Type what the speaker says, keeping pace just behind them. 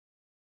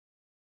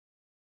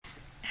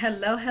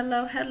Hello,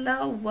 hello,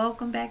 hello.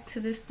 Welcome back to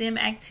the STEM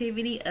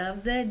activity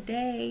of the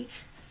day.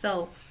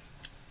 So,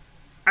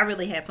 I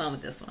really had fun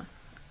with this one.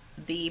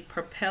 The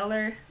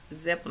propeller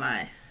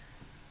zipline.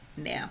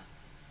 Now,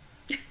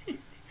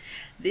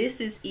 this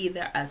is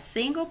either a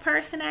single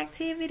person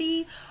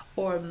activity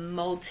or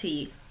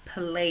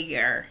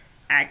multiplayer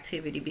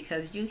activity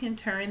because you can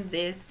turn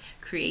this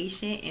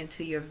creation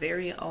into your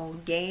very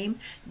own game.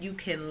 You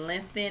can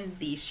lengthen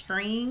the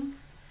string.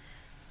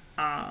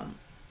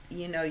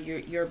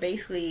 You're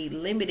basically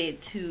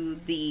limited to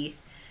the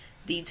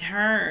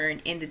turn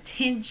and the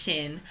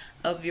tension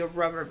of your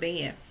rubber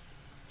band.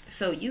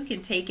 So you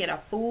can take it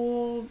a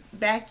full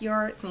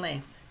backyard's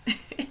length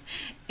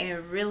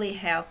and really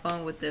have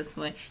fun with this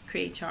one.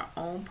 Create your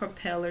own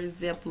propeller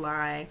zip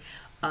line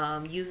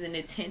using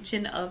the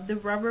tension of the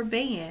rubber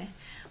band.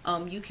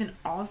 You can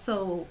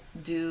also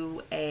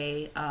do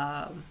a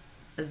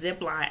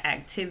zip line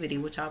activity,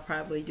 which I'll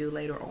probably do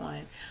later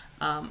on.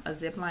 A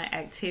zip line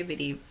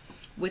activity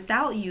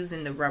without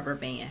using the rubber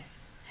band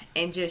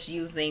and just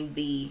using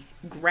the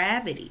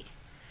gravity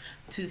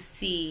to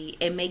see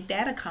and make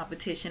that a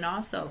competition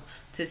also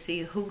to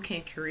see who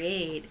can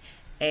create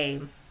a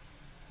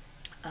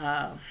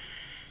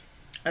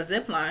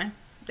zip line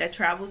that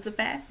travels the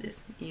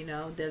fastest.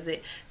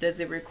 Does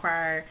it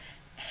require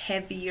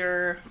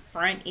heavier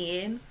front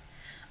end,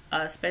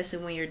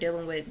 especially when you're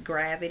dealing with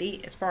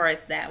gravity as far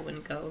as that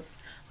one goes,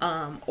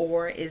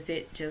 or is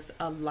it just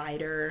a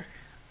lighter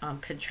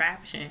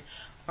contraption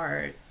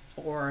or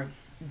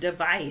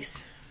device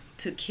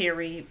to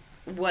carry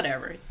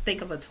whatever?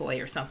 Think of a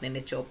toy or something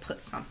that you'll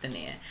put something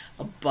in,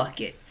 a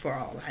bucket for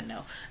all I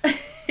know.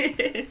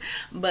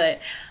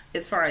 But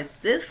as far as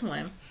this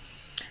one,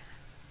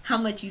 how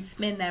much you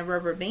spin that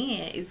rubber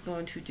band is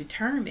going to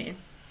determine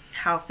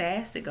how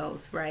fast it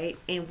goes, right?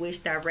 In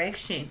which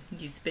direction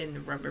you spin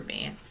the rubber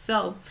band.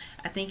 So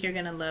I think you're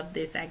gonna love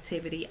this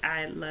activity.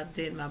 I loved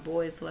it. My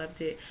boys loved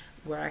it.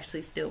 We're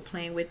actually still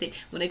playing with it.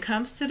 When it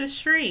comes to the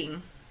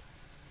string,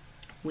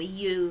 we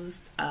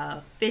used a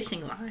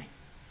fishing line.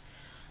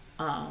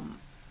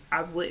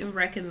 I wouldn't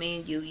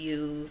recommend you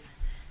use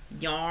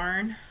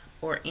yarn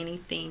or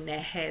anything that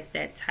has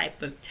that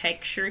type of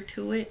texture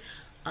to it,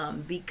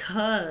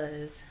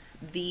 because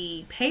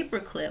the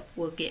paper clip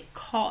will get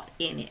caught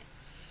in it.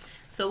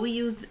 So we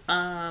used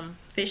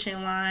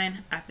fishing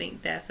line. I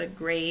think that's a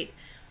great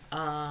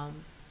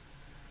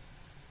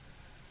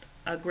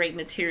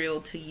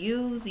material to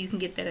use. You can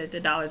get that at the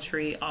Dollar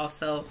Tree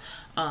also,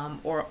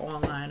 or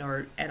online,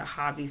 or at a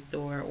hobby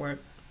store or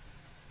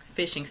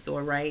fishing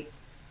store, right?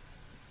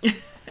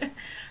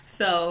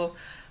 So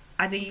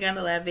I think you're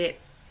gonna love it.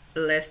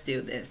 Let's do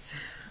this.